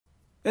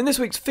In this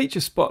week's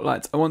feature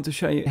spotlight, I want to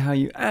show you how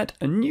you add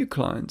a new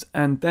client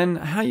and then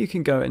how you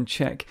can go and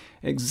check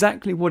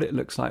exactly what it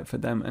looks like for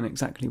them and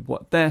exactly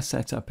what their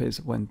setup is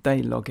when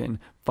they log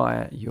in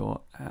via your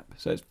app.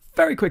 So it's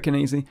very quick and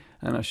easy,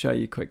 and I'll show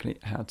you quickly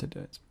how to do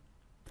it.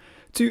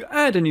 To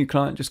add a new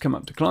client, just come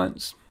up to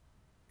Clients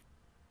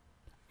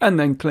and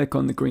then click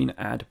on the green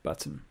Add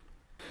button.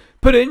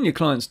 Put in your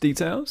client's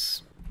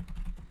details.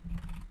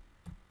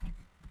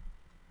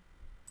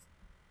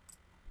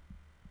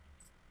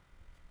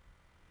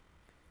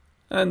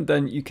 And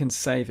then you can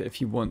save it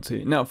if you want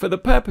to. Now, for the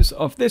purpose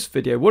of this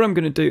video, what I'm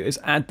going to do is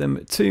add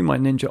them to my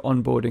Ninja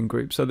onboarding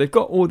group. So they've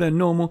got all their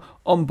normal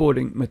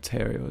onboarding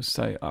materials.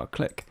 So I'll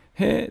click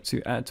here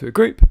to add to a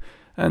group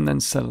and then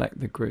select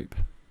the group.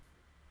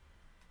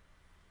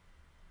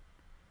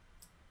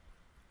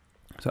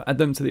 So add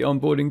them to the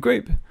onboarding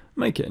group,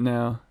 make it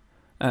now,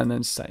 and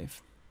then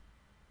save.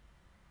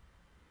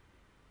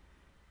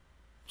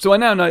 So I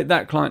now know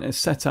that client is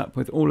set up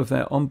with all of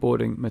their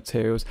onboarding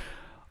materials.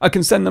 I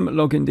can send them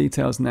login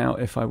details now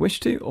if I wish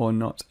to, or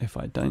not if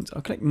I don't.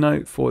 I'll click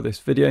no for this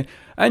video,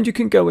 and you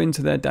can go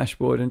into their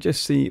dashboard and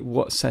just see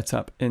what's set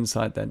up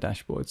inside their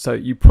dashboard. So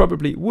you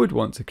probably would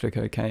want to click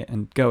OK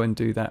and go and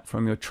do that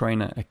from your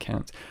trainer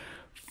account.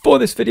 For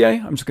this video,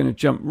 I'm just going to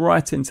jump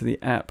right into the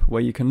app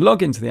where you can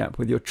log into the app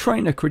with your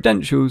trainer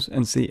credentials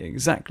and see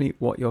exactly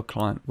what your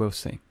client will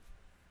see.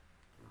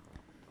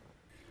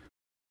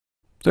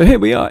 So here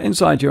we are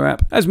inside your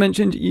app. As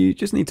mentioned, you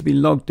just need to be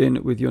logged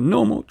in with your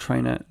normal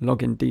trainer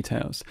login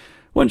details.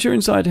 Once you're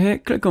inside here,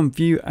 click on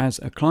View as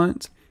a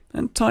Client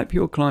and type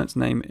your client's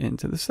name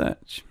into the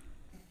search.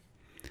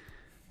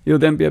 You'll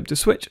then be able to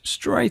switch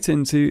straight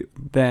into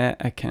their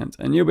account,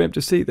 and you'll be able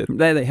to see that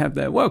there they have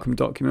their welcome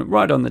document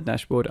right on the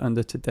dashboard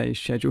under today's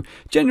schedule.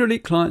 Generally,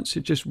 clients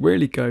should just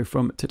really go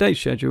from today's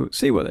schedule,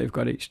 see what they've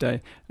got each day,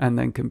 and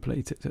then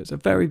complete it. So it's a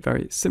very,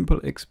 very simple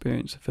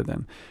experience for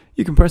them.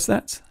 You can press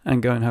that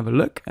and go and have a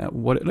look at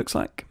what it looks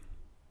like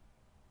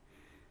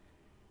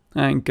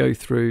and go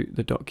through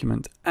the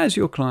document as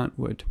your client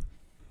would.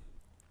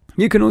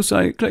 You can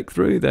also click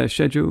through their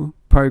schedule,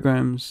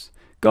 programs,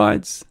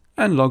 guides,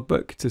 and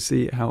logbook to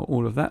see how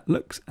all of that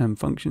looks and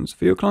functions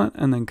for your client,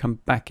 and then come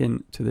back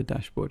into the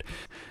dashboard.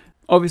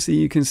 Obviously,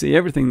 you can see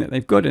everything that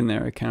they've got in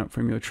their account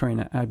from your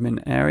trainer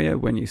admin area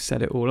when you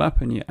set it all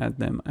up and you add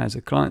them as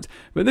a client,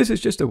 but this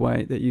is just a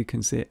way that you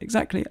can see it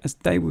exactly as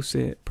they will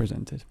see it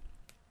presented.